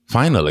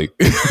 finally.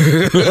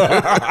 It's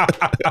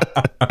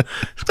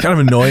kind of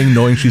annoying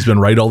knowing she's been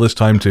right all this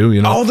time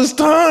too, All this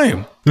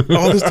time.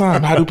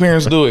 How do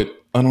parents do it?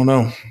 I don't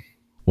know.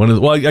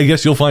 I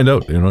guess you'll find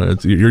out.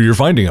 You're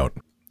finding out.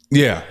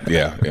 Yeah.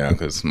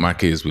 Because my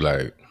kids be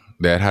like,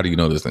 Dad, how do you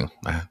know this thing?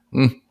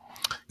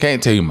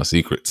 Can't tell you my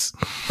secrets.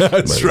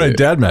 That's right,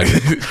 Dad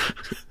magic.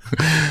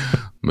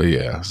 But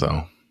yeah,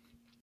 so.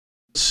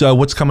 So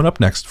what's coming up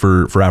next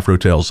for Afro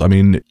Tales? I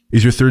mean,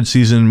 is your third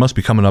season must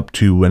be coming up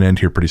to an end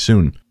here pretty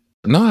soon?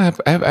 No, I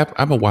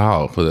have a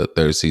while for the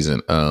third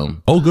season.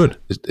 Good.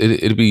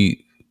 It'll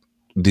be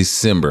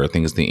December. I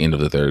think it's the end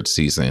of the third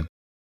season.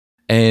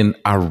 And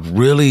I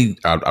really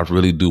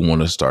do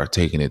want to start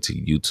taking it to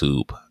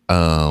YouTube.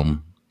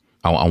 I'm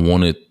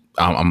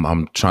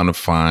trying to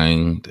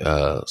find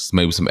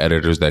maybe some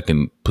editors that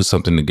can put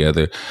something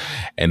together.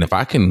 And if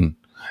I can,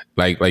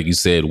 like you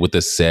said, with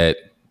the set,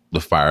 the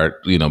fire,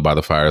 by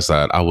the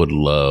fireside, I would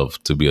love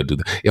to be able to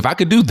do that. If I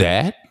could do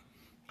that,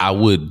 I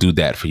would do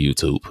that for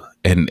YouTube.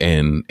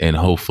 And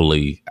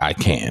hopefully I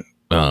can.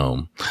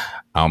 I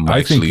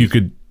think you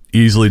could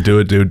easily do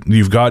it, dude.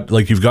 You've got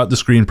the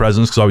screen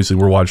presence, because obviously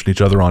we're watching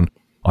each other on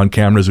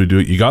camera as we do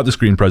it. You got the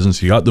screen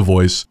presence, you got the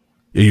voice,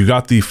 you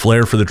got the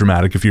flair for the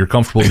dramatic. If you're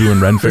comfortable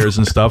doing Ren fairs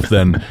and stuff,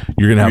 then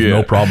you're gonna have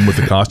no problem with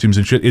the costumes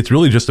and shit. It's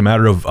really just a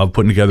matter of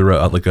putting together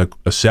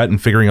a set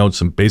and figuring out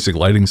some basic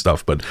lighting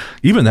stuff. But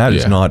even that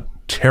is not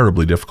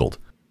terribly difficult.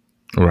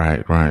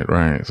 Right.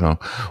 So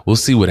we'll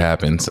see what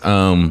happens.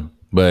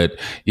 But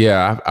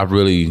yeah, I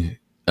really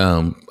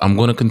I'm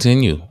going to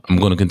continue. I'm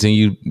going to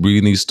continue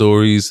reading these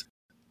stories.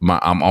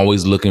 I'm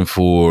always looking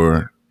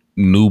for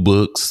new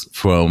books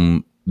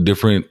from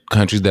different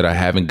countries that I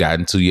haven't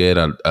gotten to yet.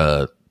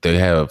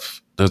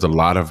 There's a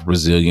lot of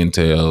Brazilian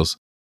tales,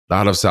 a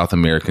lot of South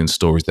American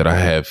stories that I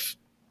have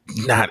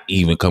not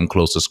even come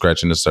close to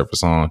scratching the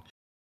surface on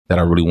that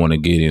I really want to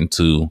get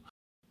into.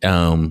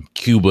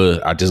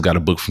 Cuba, I just got a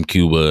book from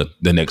Cuba.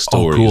 The next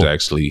story is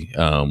actually,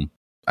 I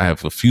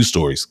have a few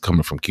stories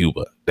coming from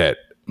Cuba that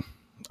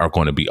are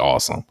going to be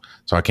awesome.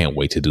 So I can't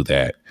wait to do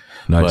that.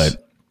 Nice.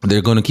 But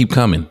they're going to keep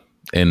coming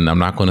and I'm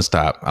not going to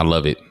stop. I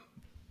love it.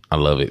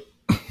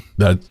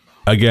 That,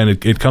 again,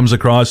 it comes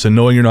across, and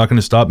knowing you're not going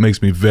to stop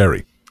makes me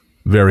very,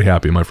 very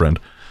happy, my friend.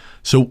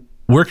 So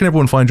where can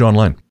everyone find you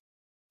online?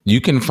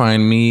 You can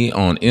find me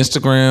on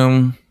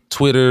Instagram,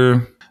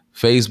 Twitter,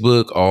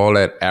 Facebook, all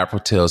at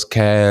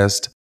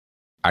AfroTalesCast.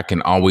 I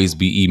can always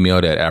be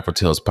emailed at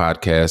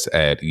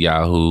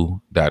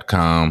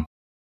AfroTalesPodcast@yahoo.com.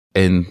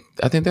 And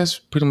I think that's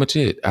pretty much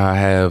it. I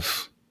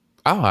have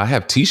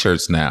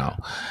t-shirts now.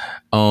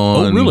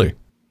 Really?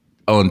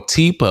 On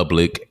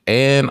TeePublic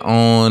and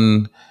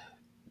on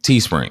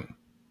Teespring.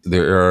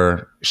 There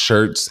are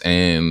shirts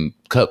and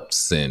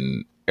cups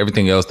and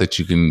everything else that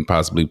you can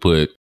possibly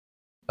put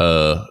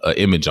an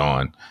image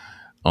on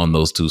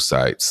those two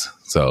sites.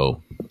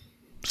 So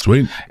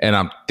sweet. And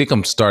I think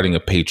I'm starting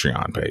a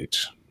Patreon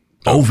page.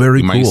 Very cool.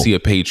 You might see a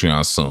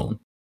Patreon soon.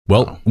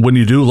 Well, when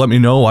you do, let me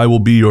know. I will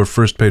be your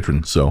first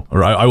patron.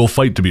 Or I will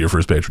fight to be your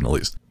first patron, at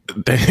least.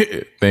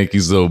 Thank you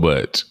so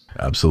much.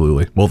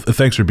 Absolutely. Well,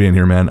 thanks for being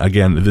here, man.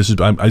 Again,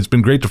 it's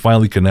been great to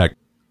finally connect.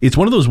 it's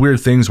one of those weird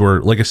things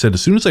where, like I said,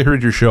 as soon as I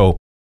heard your show,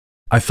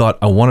 I thought,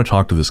 I want to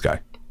talk to this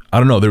guy. I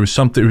don't know. There was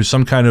some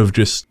kind of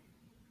just,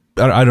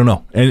 I don't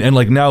know. And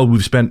like now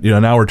we've spent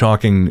an hour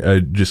talking,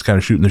 just kind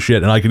of shooting the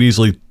shit, and I could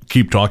easily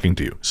keep talking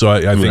to you. So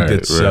I think right.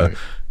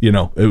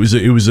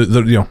 It was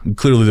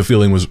clearly the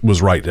feeling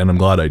was right, and I'm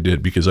glad I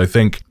did, because I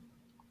think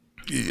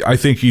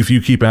if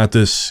you keep at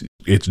this,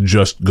 it's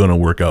just gonna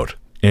work out,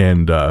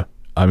 and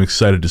I'm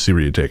excited to see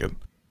where you take it.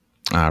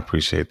 I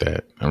appreciate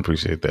that. I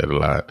appreciate that a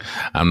lot.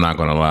 I'm not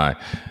gonna lie.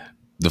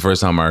 The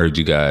first time I heard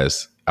you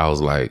guys, I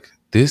was like,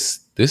 this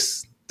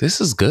is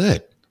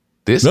good.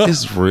 This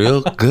is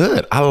real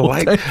good.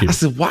 I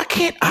said, why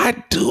can't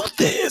I do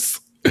this?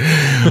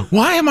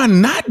 Why am I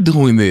not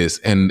doing this?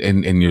 And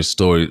your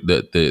story,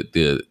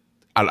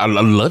 I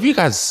love you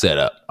guys'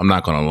 setup. I'm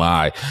not gonna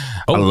lie.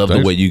 I love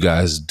the way you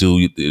guys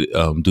do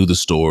the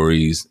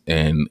stories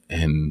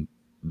and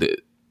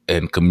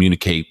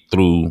communicate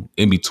through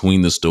in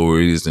between the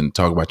stories and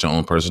talk about your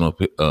own personal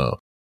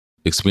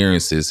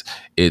experiences.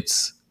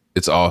 It's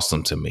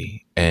awesome to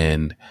me,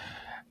 and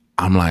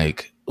I'm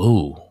like,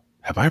 ooh,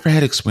 have I ever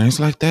had experience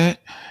like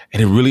that?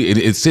 And it really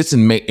it sits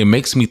and it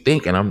makes me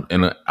think. And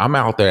I'm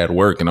out there at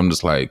work, and I'm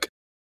just like,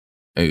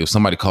 if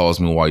somebody calls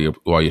me while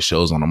your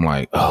show's on, I'm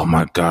like, oh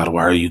my God,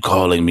 why are you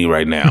calling me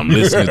right now? I'm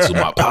listening to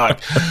my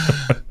pod.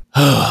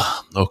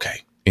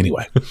 Okay.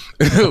 Anyway,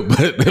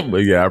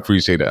 but yeah, I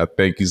appreciate it. I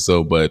thank you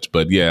so much.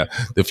 But yeah,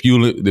 the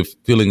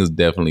feeling is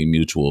definitely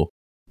mutual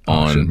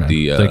on thank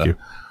you.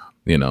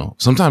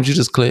 Sometimes you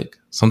just click.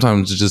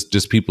 Sometimes it's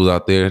just people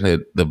out there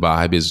that the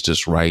vibe is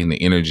just right and the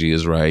energy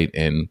is right.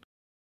 And,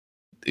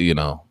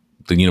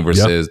 the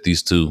universe says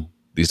these two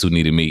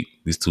need to meet.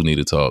 These two need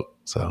to talk.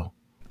 So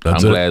I'm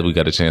glad we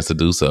got a chance to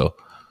do so.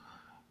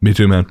 Me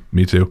too, man.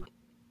 Me too.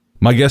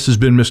 My guest has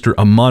been Mr.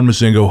 Amon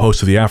Mozingo,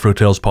 host of the Afro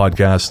Tales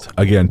podcast.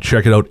 Again,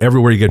 check it out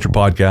everywhere you get your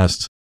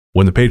podcasts.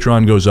 When the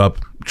Patreon goes up,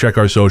 check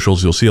our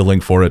socials. You'll see a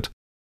link for it.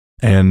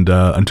 And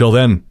until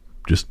then,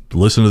 just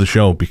listen to the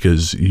show,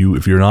 because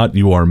if you're not,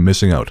 you are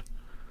missing out.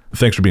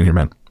 Thanks for being here,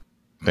 man.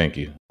 Thank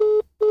you.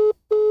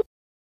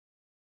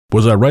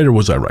 Was I right or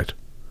was I right?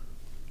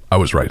 I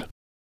was right.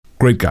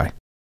 Great guy.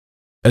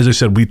 As I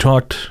said, we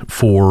talked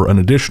for an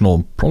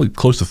additional probably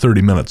close to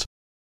 30 minutes,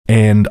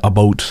 and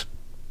about,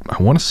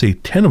 I want to say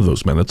 10 of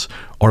those minutes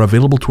are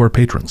available to our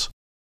patrons.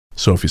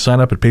 So if you sign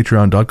up at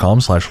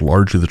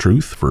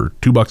patreon.com/largelythetruth for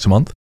 $2 a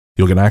month,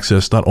 you'll get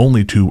access not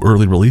only to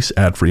early release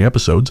ad-free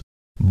episodes,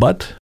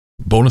 but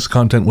bonus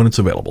content when it's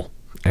available.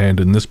 And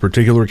in this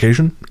particular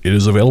occasion, it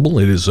is available.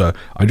 It is, I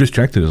just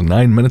checked, it is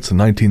 9 minutes and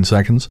 19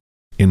 seconds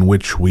in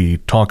which we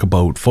talk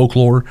about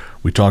folklore,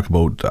 we talk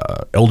about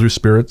elder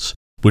spirits,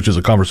 which is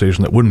a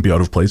conversation that wouldn't be out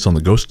of place on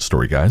the Ghost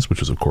Story Guys,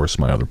 which is, of course,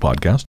 my other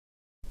podcast.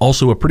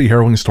 Also, a pretty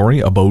harrowing story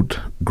about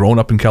growing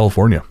up in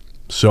California.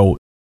 So,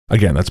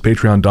 again, that's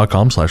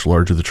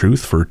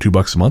patreon.com/largelythetruth for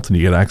 $2 a month, and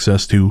you get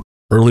access to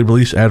early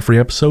release ad-free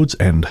episodes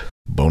and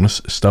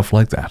bonus stuff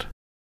like that.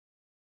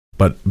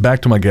 But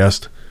back to my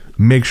guest,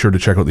 make sure to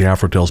check out the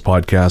Afro Tales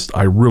podcast.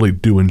 I really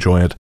do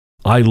enjoy it.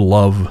 I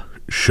love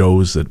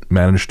shows that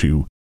manage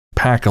to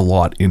pack a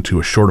lot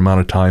into a short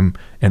amount of time,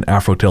 and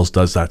Afro Tales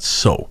does that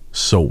so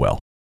well.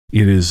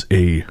 It is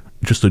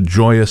just a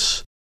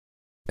joyous,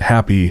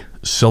 happy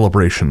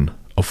celebration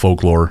of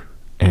folklore.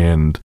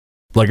 And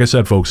like I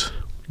said, folks,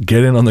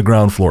 get in on the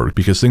ground floor,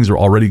 because things are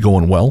already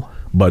going well,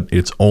 but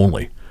it's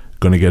only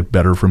going to get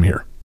better from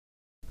here.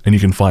 And you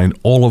can find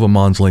all of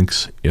Amon's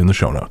links in the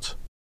show notes.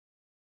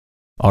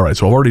 All right,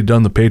 so I've already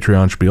done the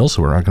Patreon spiel,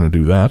 so we're not going to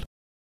do that.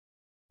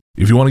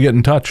 If you want to get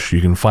in touch,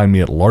 you can find me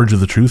at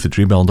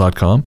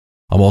largelythetruth@gmail.com.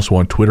 I'm also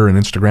on Twitter and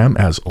Instagram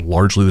as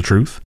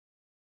largelythetruth.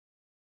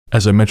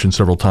 As I mentioned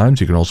several times,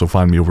 you can also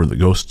find me over at the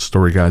Ghost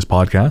Story Guys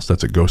podcast.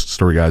 That's at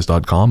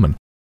ghoststoryguys.com and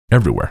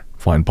everywhere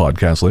fine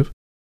podcasts live.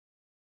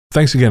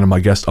 Thanks again to my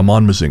guest,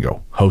 Amon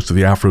Mozingo, host of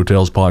the Afro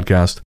Tales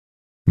podcast.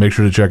 Make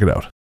sure to check it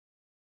out.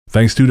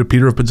 Thanks to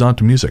Peter of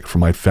Podzontom Music for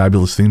my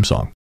fabulous theme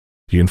song.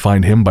 You can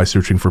find him by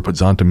searching for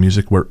Podzontom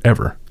Music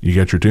wherever you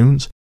get your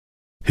tunes.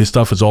 His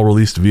stuff is all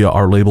released via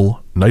our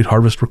label, Night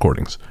Harvest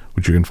Recordings,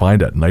 which you can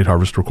find at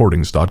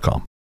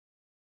nightharvestrecordings.com.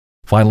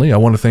 Finally, I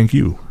want to thank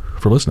you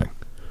for listening.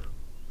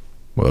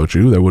 Without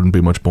you, there wouldn't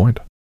be much point.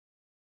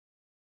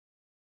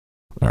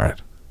 All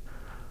right.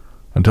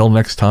 Until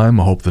next time,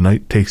 I hope the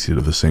night takes you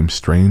to the same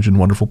strange and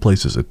wonderful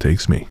places it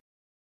takes me.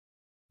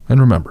 And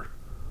remember,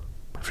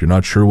 if you're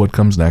not sure what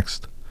comes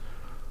next,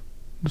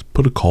 just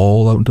put a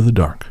call out into the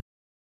dark.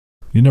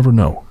 You never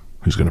know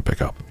who's going to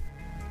pick up.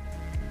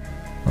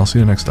 I'll see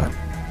you next time.